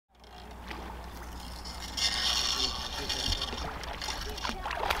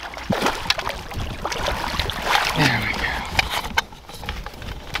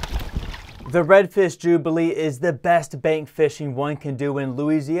The Redfish Jubilee is the best bank fishing one can do in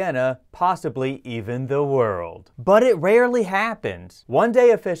Louisiana, possibly even the world. But it rarely happens. One day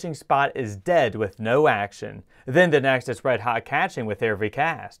a fishing spot is dead with no action. Then the next is red hot catching with every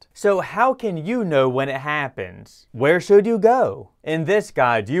cast. So how can you know when it happens? Where should you go? In this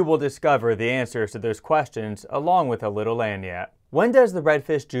guide, you will discover the answers to those questions along with a little lagniappe. When does the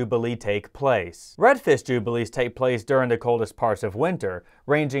Redfish Jubilee take place? Redfish Jubilees take place during the coldest parts of winter,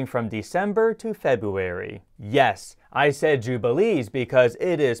 ranging from December to February. Yes, I said Jubilees because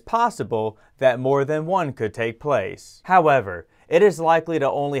it is possible that more than one could take place. However, it is likely to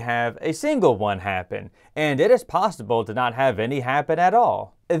only have a single one happen, and it is possible to not have any happen at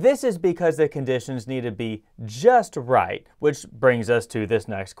all. This is because the conditions need to be just right, which brings us to this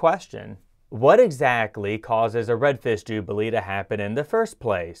next question. What exactly causes a Redfish Jubilee to happen in the first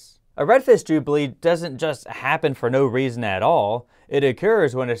place? A Redfish Jubilee doesn't just happen for no reason at all. It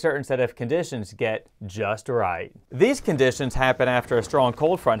occurs when a certain set of conditions get just right. These conditions happen after a strong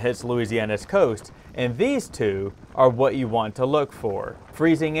cold front hits Louisiana's coast, and these two are what you want to look for: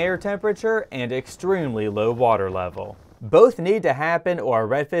 freezing air temperature and extremely low water level. Both need to happen or a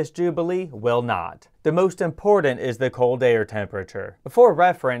Redfish Jubilee will not. The most important is the cold air temperature. For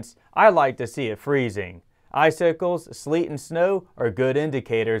reference, I like to see it freezing. Icicles, sleet, and snow are good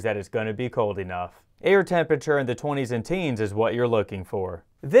indicators that it's going to be cold enough. Air temperature in the 20s and teens is what you're looking for.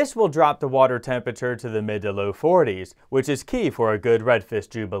 This will drop the water temperature to the mid to low 40s, which is key for a good Redfish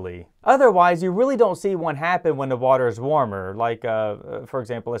Jubilee. Otherwise, you really don't see one happen when the water is warmer, like for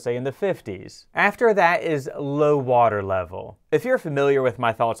example, let's say in the 50s. After that is low water level. If you're familiar with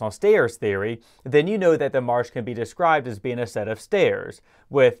my thoughts on stairs theory, then you know that the marsh can be described as being a set of stairs,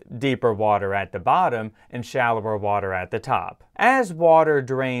 with deeper water at the bottom and shallower water at the top. As water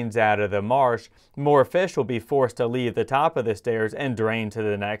drains out of the marsh, more fish will be forced to leave the top of the stairs and drain to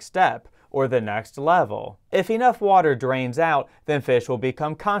the next step, or the next level. If enough water drains out, then fish will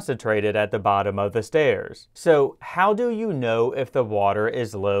become concentrated at the bottom of the stairs. So how do you know if the water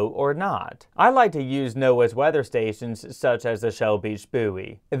is low or not? I like to use NOAA's weather stations such as the Shell Beach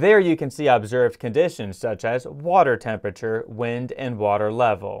buoy. There you can see observed conditions such as water temperature, wind, and water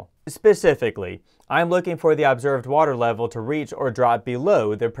level. Specifically, I'm looking for the observed water level to reach or drop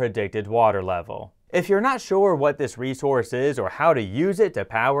below the predicted water level. If you're not sure what this resource is or how to use it to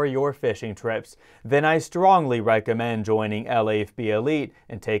power your fishing trips, then I strongly recommend joining LAFB Elite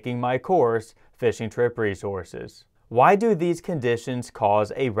and taking my course, Fishing Trip Resources. Why do these conditions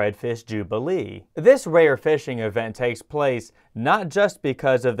cause a Redfish Jubilee? This rare fishing event takes place not just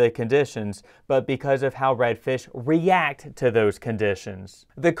because of the conditions, but because of how redfish react to those conditions.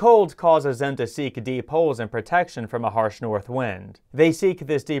 The cold causes them to seek deep holes and protection from a harsh north wind. They seek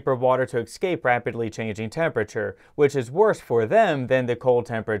this deeper water to escape rapidly changing temperature, which is worse for them than the cold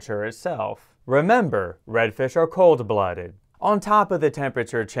temperature itself. Remember, redfish are cold-blooded. On top of the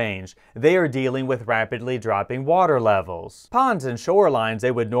temperature change, they are dealing with rapidly dropping water levels. Ponds and shorelines they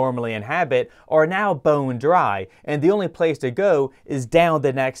would normally inhabit are now bone dry, and the only place to go is down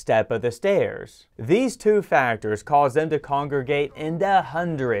the next step of the stairs. These two factors cause them to congregate in the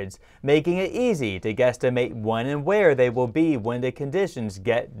hundreds, making it easy to guesstimate when and where they will be when the conditions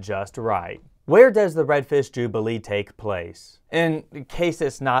get just right. Where does the Redfish Jubilee take place? In case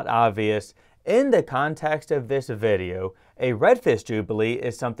it's not obvious, in the context of this video, a Redfish Jubilee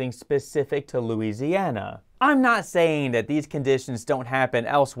is something specific to Louisiana. I'm not saying that these conditions don't happen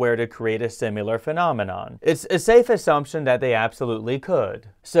elsewhere to create a similar phenomenon. It's a safe assumption that they absolutely could.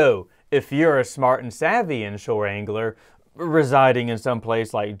 So, if you're a smart and savvy inshore angler, residing in some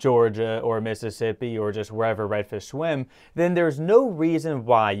place like Georgia or Mississippi or just wherever redfish swim, then there's no reason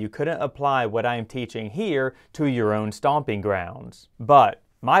why you couldn't apply what I'm teaching here to your own stomping grounds. But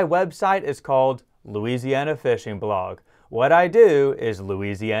my website is called Louisiana Fishing Blog. What I do is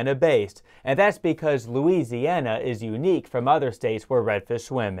Louisiana-based, and that's because Louisiana is unique from other states where redfish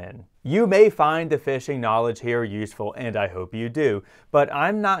swim in. You may find the fishing knowledge here useful, and I hope you do, but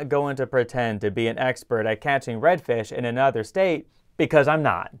I'm not going to pretend to be an expert at catching redfish in another state because I'm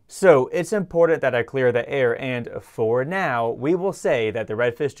not. So it's important that I clear the air, and for now, we will say that the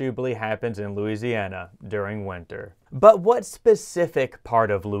Redfish Jubilee happens in Louisiana during winter. But what specific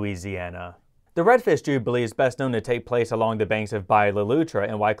part of Louisiana? The Redfish Jubilee is best known to take place along the banks of Bayou Le Loutre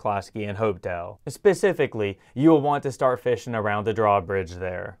in Wyclosky and Hopedale. Specifically, you will want to start fishing around the drawbridge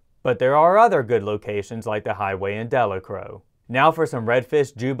there. But there are other good locations like the highway in Delacroix. Now for some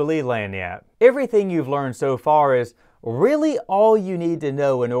Redfish Jubilee lagniappe. Everything you've learned so far is really all you need to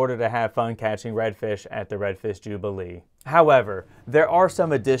know in order to have fun catching redfish at the Redfish Jubilee. However, there are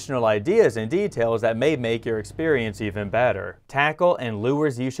some additional ideas and details that may make your experience even better. Tackle and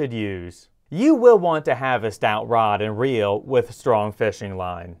lures you should use. You will want to have a stout rod and reel with strong fishing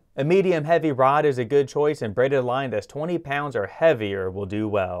line. A medium heavy rod is a good choice, and braided line that's 20 pounds or heavier will do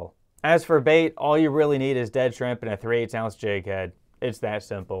well. As for bait, all you really need is dead shrimp and a 3/8 ounce jig head. It's that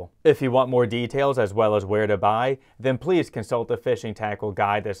simple. If you want more details as well as where to buy, then please consult the fishing tackle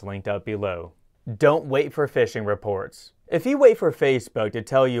guide that's linked up below. Don't wait for fishing reports. If you wait for Facebook to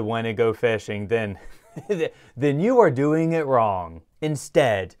tell you when to go fishing, then you are doing it wrong.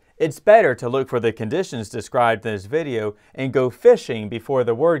 Instead, it's better to look for the conditions described in this video and go fishing before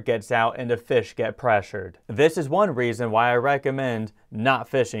the word gets out and the fish get pressured. This is one reason why I recommend not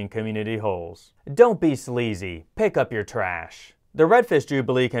fishing community holes. Don't be sleazy. Pick up your trash. The Redfish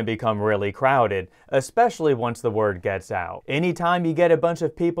Jubilee can become really crowded, especially once the word gets out. Anytime you get a bunch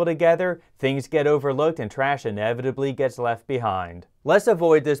of people together, things get overlooked and trash inevitably gets left behind. Let's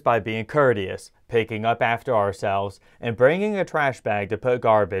avoid this by being courteous, picking up after ourselves, and bringing a trash bag to put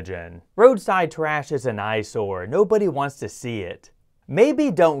garbage in. Roadside trash is an eyesore. Nobody wants to see it.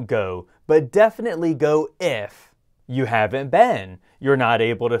 Maybe don't go, but definitely go if you haven't been, you're not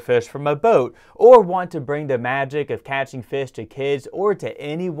able to fish from a boat, or want to bring the magic of catching fish to kids or to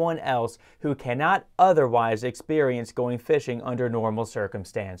anyone else who cannot otherwise experience going fishing under normal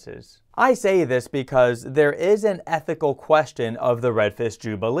circumstances. I say this because there is an ethical question of the Redfish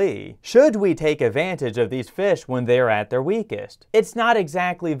Jubilee. Should we take advantage of these fish when they're at their weakest? It's not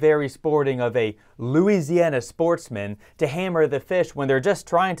exactly very sporting of a Louisiana sportsman to hammer the fish when they're just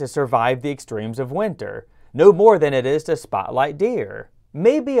trying to survive the extremes of winter. No more than it is to spotlight deer.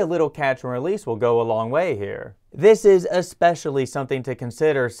 Maybe a little catch and release will go a long way here. This is especially something to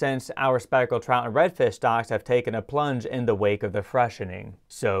consider since our speckled trout and redfish stocks have taken a plunge in the wake of the freshening.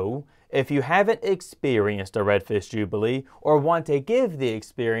 So, if you haven't experienced a Redfish Jubilee or want to give the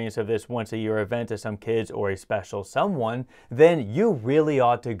experience of this once-a-year event to some kids or a special someone, then you really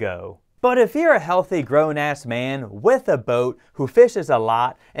ought to go. But if you're a healthy grown-ass man with a boat who fishes a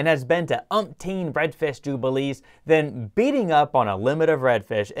lot and has been to umpteen Redfish Jubilees, then beating up on a limit of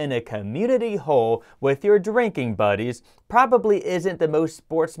redfish in a community hole with your drinking buddies probably isn't the most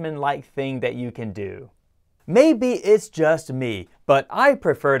sportsmanlike thing that you can do. Maybe it's just me, but I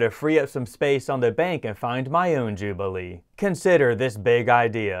prefer to free up some space on the bank and find my own Jubilee. Consider this big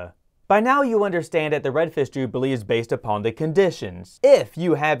idea. By now you understand that the Redfish Jubilee is based upon the conditions. If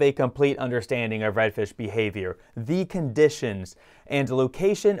you have a complete understanding of redfish behavior, the conditions, and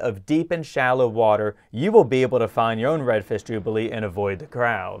location of deep and shallow water, you will be able to find your own Redfish Jubilee and avoid the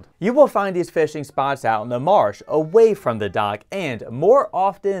crowd. You will find these fishing spots out in the marsh, away from the dock, and more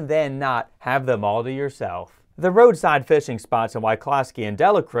often than not, have them all to yourself. The roadside fishing spots in Wyclosky and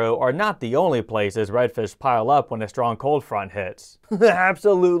Delacroix are not the only places redfish pile up when a strong cold front hits.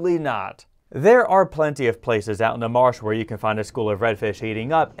 Absolutely not. There are plenty of places out in the marsh where you can find a school of redfish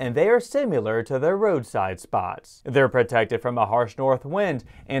heating up, and they are similar to the roadside spots. They're protected from a harsh north wind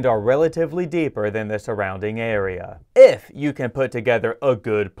and are relatively deeper than the surrounding area. If you can put together a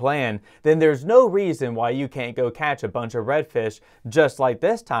good plan, then there's no reason why you can't go catch a bunch of redfish, just like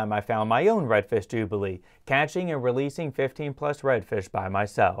this time I found my own Redfish Jubilee, catching and releasing 15+ redfish by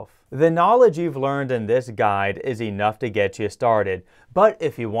myself. The knowledge you've learned in this guide is enough to get you started, but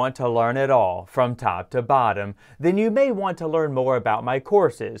if you want to learn it all, from top to bottom, then you may want to learn more about my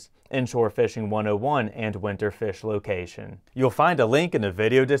courses, Inshore Fishing 101 and Winter Fish Location. You'll find a link in the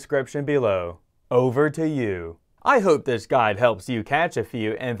video description below. Over to you. I hope this guide helps you catch a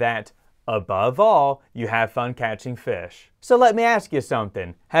few and that, above all, you have fun catching fish. So let me ask you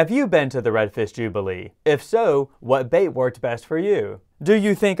something. Have you been to the Redfish Jubilee? If so, what bait worked best for you? Do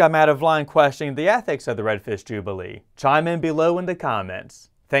you think I'm out of line questioning the ethics of the Redfish Jubilee? Chime in below in the comments.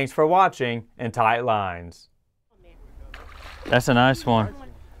 Thanks for watching, and tight lines. That's a nice one.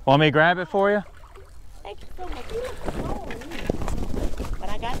 Want me to grab it for you? Thank you so much. You look small, but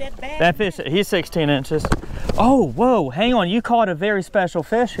I got that bag. That fish, he's 16 inches. Oh, whoa, hang on. You caught a very special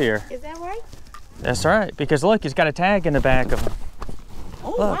fish here. Is that right? That's right, because look, he's got a tag in the back of him.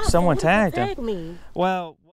 Oh, Look, wow. someone So who tagged him. tagged me? Well.